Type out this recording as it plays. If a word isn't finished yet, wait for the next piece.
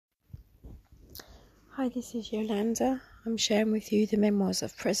Hi, this is Yolanda. I'm sharing with you the Memoirs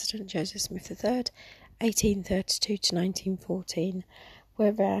of President Joseph Smith III, 1832 to 1914.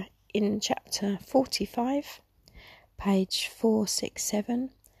 We're in chapter 45, page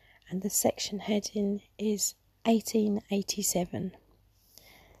 467, and the section heading is 1887,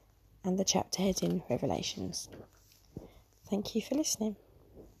 and the chapter heading Revelations. Thank you for listening.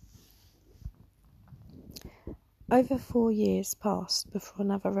 Over 4 years passed before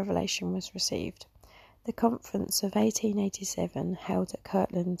another revelation was received. The conference of 1887, held at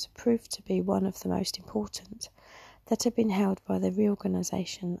Kirtland, proved to be one of the most important that had been held by the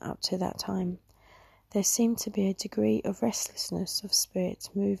reorganisation up to that time. There seemed to be a degree of restlessness of spirit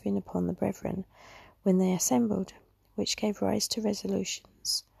moving upon the brethren when they assembled, which gave rise to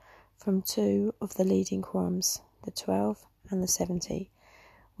resolutions from two of the leading quorums, the 12 and the 70,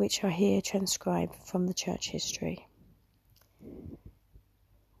 which are here transcribed from the church history.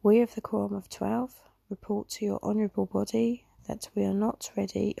 We of the quorum of 12 report to your honourable body that we are not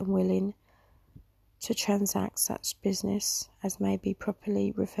ready and willing to transact such business as may be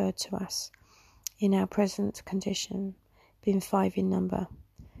properly referred to us in our present condition, being 5 in number.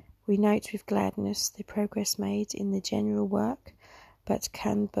 We note with gladness the progress made in the general work, but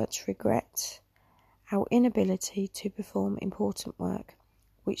can but regret our inability to perform important work,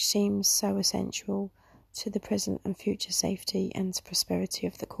 which seems so essential to the present and future safety and prosperity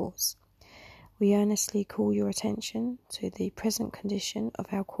of the cause. We earnestly call your attention to the present condition of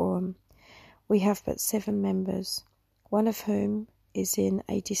our quorum. We have but 7 members, one of whom is in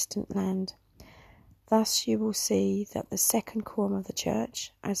a distant land. Thus you will see that the second quorum of the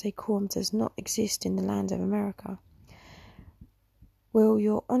church, as a quorum does not exist in the land of America. Will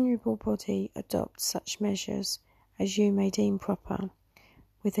your honourable body adopt such measures as you may deem proper,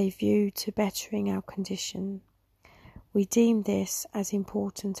 with a view to bettering our condition? We deem this as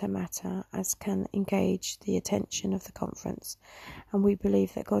important a matter as can engage the attention of the conference, and we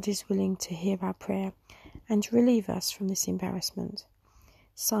believe that God is willing to hear our prayer and relieve us from this embarrassment.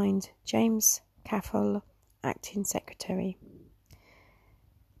 Signed, James Caffel, Acting Secretary.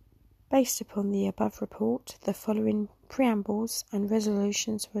 Based upon the above report, the following preambles and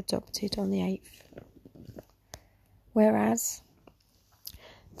resolutions were adopted on the 8th. Whereas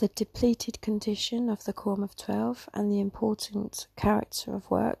the depleted condition of the quorum of 12 and the important character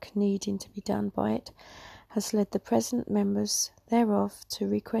of work needing to be done by it has led the present members thereof to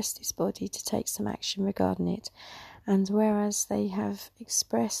request this body to take some action regarding it, and whereas they have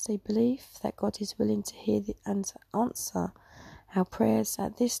expressed a belief that God is willing to hear and answer our prayers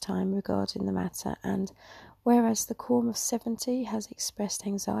at this time regarding the matter, and whereas the quorum of 70 has expressed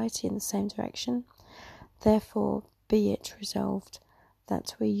anxiety in the same direction, therefore be it resolved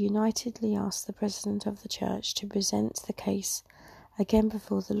that we unitedly ask the President of the Church to present the case again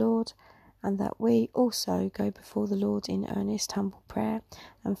before the Lord, and that we also go before the Lord in earnest, humble prayer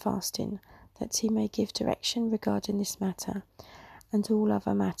and fasting, that he may give direction regarding this matter and all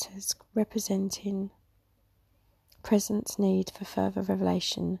other matters representing present need for further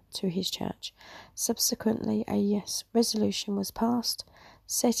revelation to his Church. Subsequently, a resolution was passed,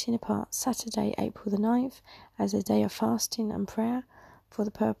 setting apart Saturday, April the 9th, as a day of fasting and prayer, for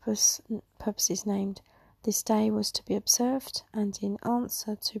the purposes named. This day was to be observed, and in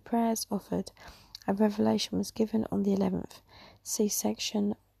answer to prayers offered, a revelation was given on the 11th. See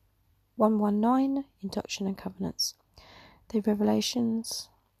section 119 in Doctrine and Covenants. The revelation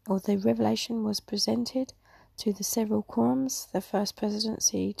was presented to the several quorums. The First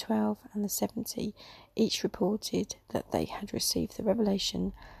Presidency, 12 and the 70, each reported that they had received the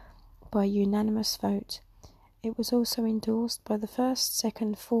revelation by unanimous vote. It was also endorsed by the 1st,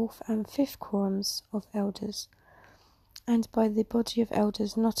 2nd, 4th and 5th quorums of elders, and by the body of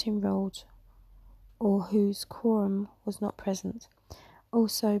elders not enrolled, or whose quorum was not present,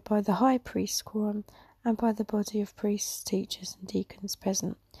 also by the high priest quorum, and by the body of priests, teachers and deacons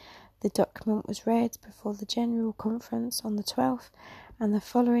present. The document was read before the General Conference on the 12th, and the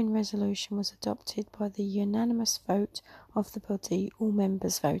following resolution was adopted by the unanimous vote of the body, all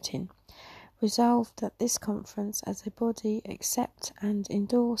members voting. Resolved that this conference as a body accept and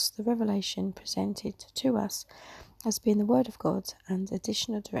endorse the revelation presented to us as being the word of God and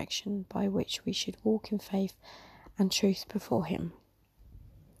additional direction by which we should walk in faith and truth before him.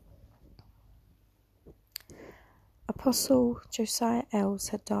 Apostle Josiah Ells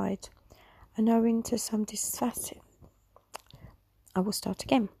had died, and owing to some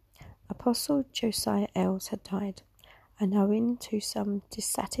Apostle Josiah Ells had died, and owing to some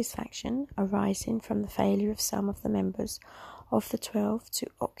dissatisfaction arising from the failure of some of the members of the 12 to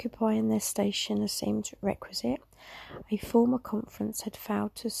occupy in their station as seemed requisite, a former conference had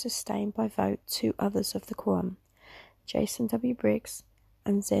failed to sustain by vote 2 others of the quorum, Jason W. Briggs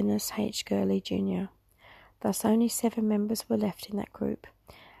and Zenas H. Gurley Jr. Thus only 7 members were left in that group,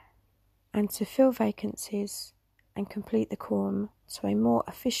 and to fill vacancies and complete the quorum to a more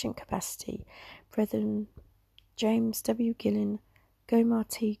efficient capacity, Brethren James W. Gillen, Gomar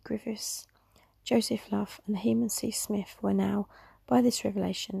T. Griffiths, Joseph Love, and Heman C. Smith were now, by this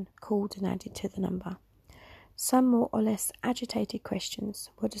revelation, called and added to the number. Some more or less agitated questions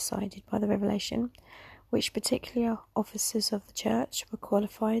were decided by the revelation, which particular officers of the church were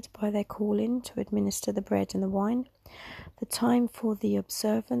qualified by their calling to administer the bread and the wine, the time for the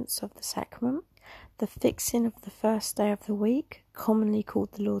observance of the sacrament, the fixing of the first day of the week, commonly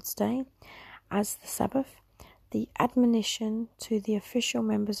called the Lord's Day, as the Sabbath, the admonition to the official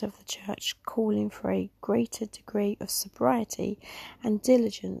members of the church calling for a greater degree of sobriety and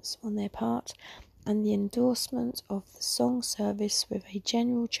diligence on their part, and the endorsement of the song service with a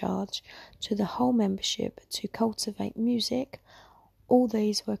general charge to the whole membership to cultivate music. All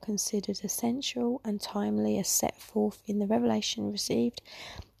these were considered essential and timely as set forth in the revelation received,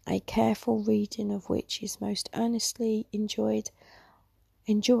 a careful reading of which is most earnestly enjoined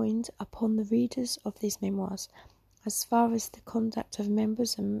upon the readers of these memoirs. As far as the conduct of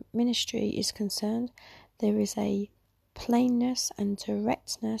members and ministry is concerned, there is a plainness and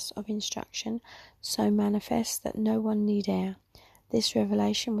directness of instruction so manifest that no one need err. This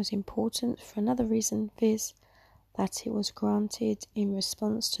revelation was important for another reason, viz., that it was granted in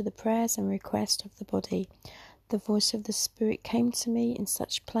response to the prayers and request of the body. The voice of the Spirit came to me in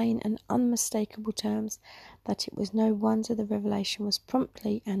such plain and unmistakable terms that it was no wonder the revelation was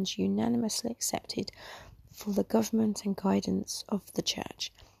promptly and unanimously accepted for the government and guidance of the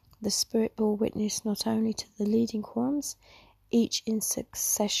Church. The Spirit bore witness not only to the leading quorums, each in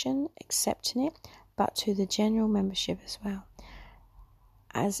succession accepting it, but to the general membership as well,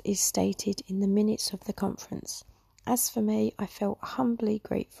 as is stated in the minutes of the conference. As for me, I felt humbly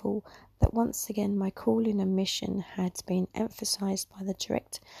grateful that once again my calling and mission had been emphasized by the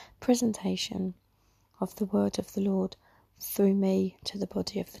direct presentation of the word of the Lord through me to the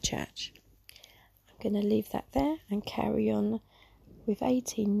body of the church. I'm going to leave that there and carry on with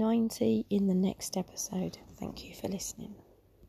 1890 in the next episode. Thank you for listening.